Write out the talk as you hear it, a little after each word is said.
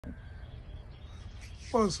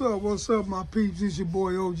What's up, my peeps? It's your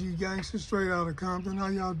boy OG Gangster, straight out of Compton. How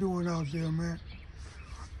y'all doing out there, man?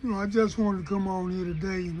 I just wanted to come on here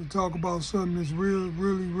today to talk about something that's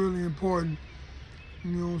really important.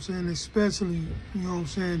 You know what I'm saying? Especially,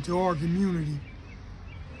 to our community.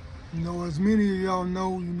 As many of y'all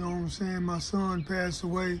know, my son passed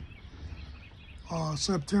away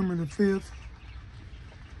September the 5th.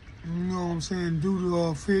 Due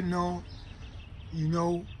to fentanyl,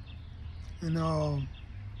 and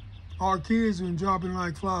our kids been dropping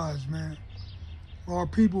like flies, man. Our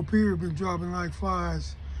people, period, been dropping like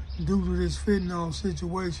flies due to this fentanyl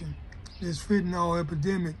situation, this fentanyl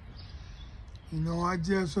epidemic. I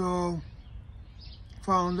just found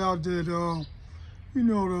out that,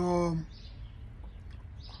 the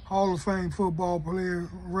Hall of Fame football player,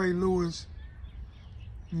 Ray Lewis,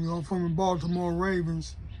 from the Baltimore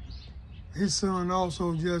Ravens, his son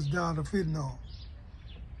also just died of fentanyl.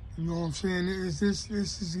 You know what I'm saying? This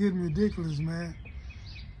is getting ridiculous, man.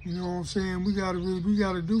 You know what I'm saying? We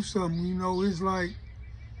gotta do something. It's like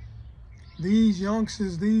these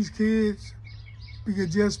youngsters, these kids,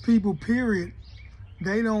 because just people, period,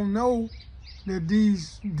 they don't know that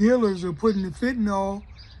these dealers are putting the fentanyl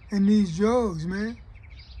in these drugs, man.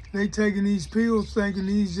 They taking these pills thinking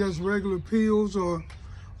these just regular pills, or,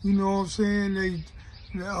 the ones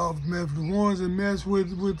that mess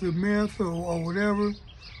with the meth or whatever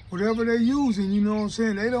they're using,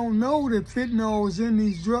 they don't know that fentanyl is in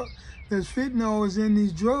these drugs. That fentanyl is in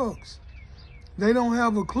these drugs. They don't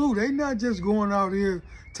have a clue. They not just going out here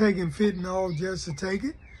taking fentanyl just to take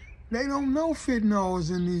it. They don't know fentanyl is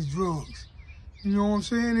in these drugs. You know what I'm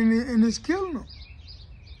saying? And it's killing them.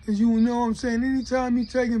 Because anytime you're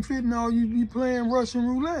taking fentanyl, you be playing Russian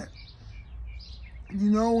roulette.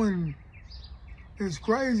 And it's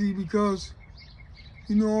crazy because,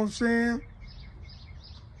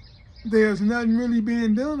 there's nothing really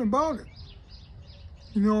being done about it.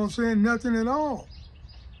 Nothing at all.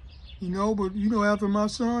 But after my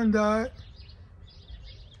son died,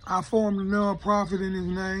 I formed a nonprofit in his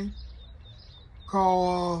name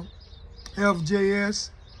called FJS-FAF,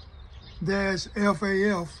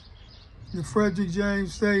 the Frederick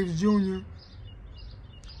James Staves Jr.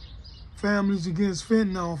 Families Against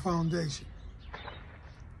Fentanyl Foundation.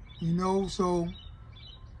 So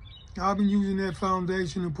I've been using that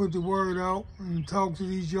foundation to put the word out and talk to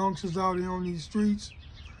these youngsters out here on these streets.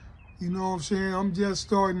 I'm just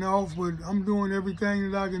starting off, but I'm doing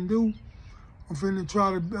everything that I can do. I'm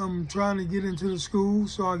trying to get into the school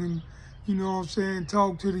so I can,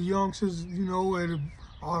 talk to the youngsters, at a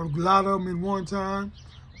lot of them at one time,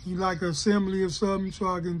 like an assembly or something, so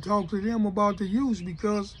I can talk to them about the use,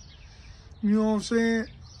 because,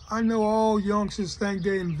 I know all youngsters think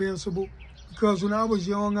they're invincible, because when I was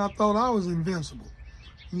young, I thought I was invincible.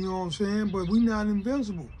 But we're not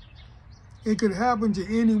invincible. It could happen to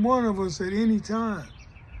any one of us at any time.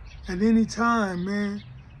 At any time, man.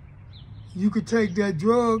 You could take that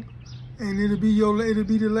drug and it'll be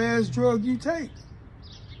the last drug you take.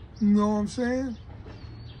 You know what I'm saying?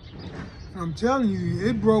 And I'm telling you,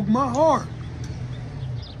 it broke my heart.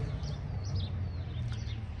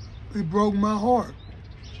 It broke my heart.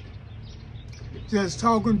 Just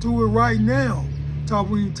talking to it right now,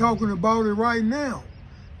 talking about it right now,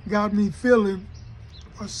 got me feeling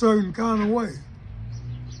a certain kind of way.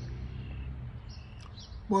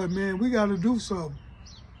 But man, we got to do something.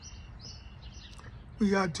 We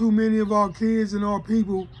got too many of our kids and our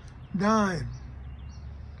people dying.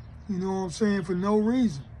 For no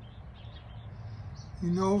reason.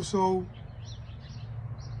 So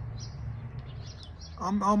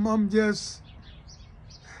I'm just,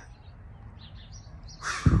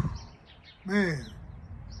 man,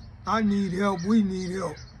 I need help. We need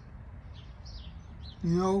help.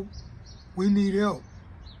 We need help.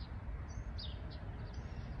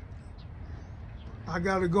 I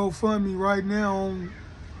got a GoFundMe right now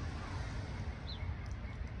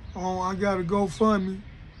I got a GoFundMe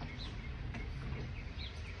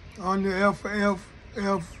on the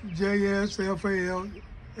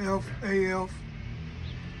FJS-FAF,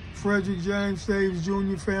 Frederick James Staves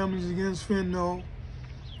Jr. Families Against Fentanyl.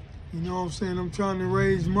 I'm trying to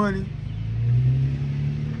raise money.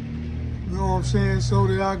 So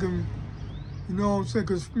that I can,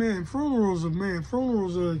 because, man, funerals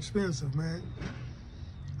are expensive, man.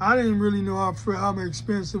 I didn't really know how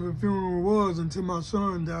expensive a funeral was until my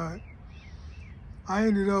son died. I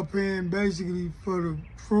ended up paying, basically, for the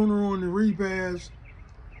funeral and the repast,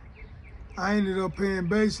 I ended up paying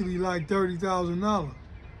basically like $30,000.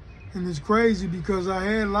 And it's crazy because I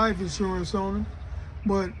had life insurance on it,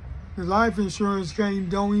 but the life insurance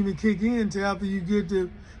don't even kick in till after you get to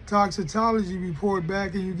toxicology report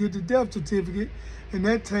back and you get the death certificate, and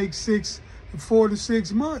that takes 4 to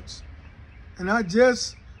 6 months. And I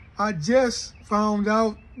just found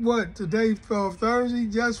out, what, today, Thursday,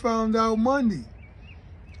 just found out Monday.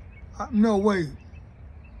 No, wait,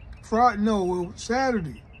 Friday, no, well,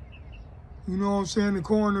 Saturday. You know what I'm saying? The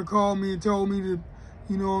coroner called me and told me that,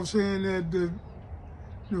 you know what I'm saying, that the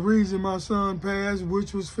reason my son passed,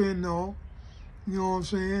 which was fentanyl, you know what I'm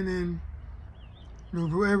saying, and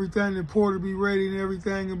everything, the report will be ready and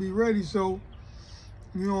everything will be ready. So,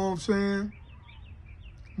 you know what I'm saying?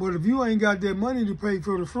 But if you ain't got that money to pay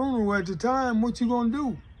for the funeral at the time, what you gonna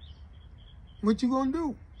do? What you gonna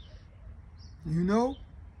do? You know?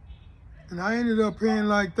 And I ended up paying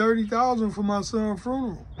like $30,000 for my son's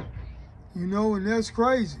funeral. You know, and that's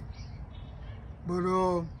crazy. But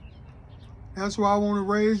that's why I want to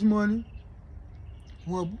raise money.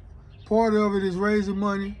 Well, part of it is raising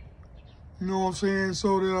money, you know what I'm saying,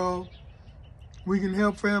 so that we can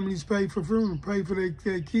help families pay for funerals, pay for their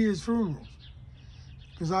kids' funerals.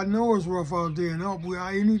 Because I know it's rough out there, and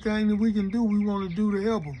anything that we can do, we want to do to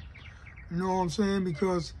help them. You know what I'm saying?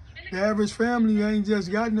 Because the average family ain't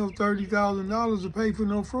just got no $30,000 to pay for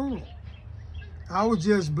no funeral. I was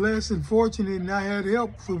just blessed and fortunate, and I had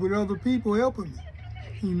help with other people helping me,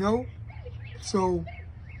 you know? So,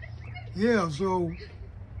 yeah, so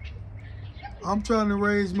I'm trying to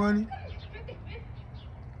raise money.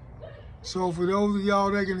 So for those of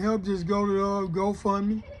y'all that can help, just go to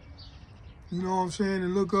GoFundMe. You know what I'm saying?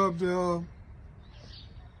 And look up the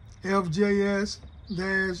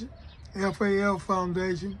FJS-FAL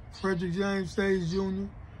Foundation, Frederick James Stage Jr.,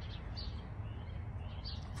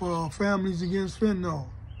 for Families Against Fentanyl.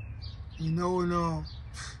 You know, and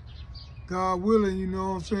God willing, you know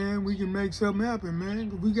what I'm saying, we can make something happen,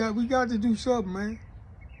 man. We got to do something, man.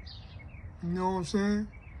 You know what I'm saying?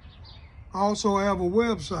 Also, I have a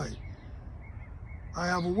website.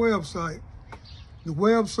 The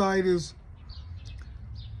website is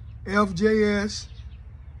fjs-faf.com.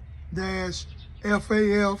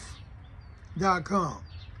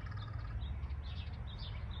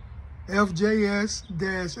 fjs-faf.com.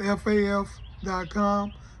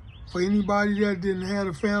 For anybody that didn't have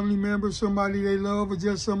a family member, somebody they love, or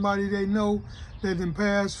just somebody they know that didn't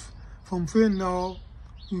pass from fentanyl,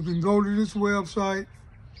 you can go to this website,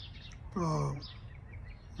 and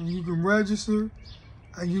you can register,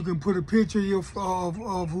 and you can put a picture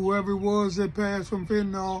of whoever it was that passed from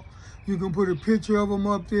fentanyl. You can put a picture of them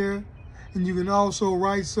up there, and you can also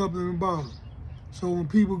write something about them. So when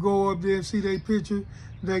people go up there and see their picture,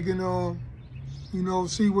 they can, you know,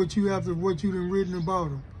 see what you done written about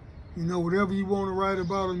them. You know, whatever you want to write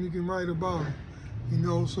about them, you can write about them. You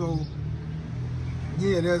know, so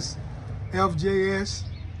yeah, that's fjs-faf.com.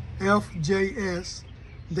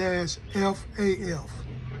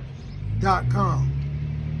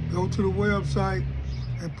 Go to the website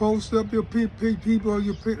and post up your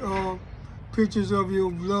pictures of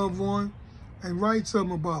your loved one and write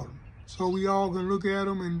something about them, so we all can look at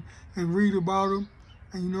them and read about them,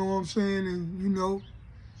 and you know what I'm saying, and you know,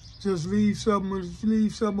 just leave something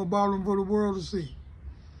about them for the world to see.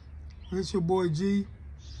 It's your boy G. You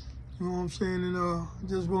know what I'm saying, and I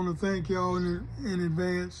just want to thank y'all in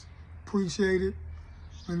advance. Appreciate it,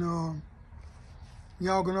 and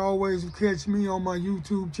y'all can always catch me on my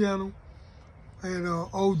YouTube channel at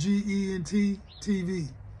OGENT TV.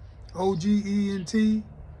 OGENT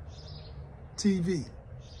TV.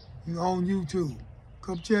 You on YouTube.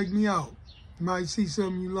 Come check me out. You might see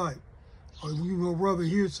something you like, or you would rather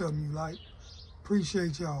hear something you like.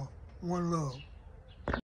 Appreciate y'all. One love.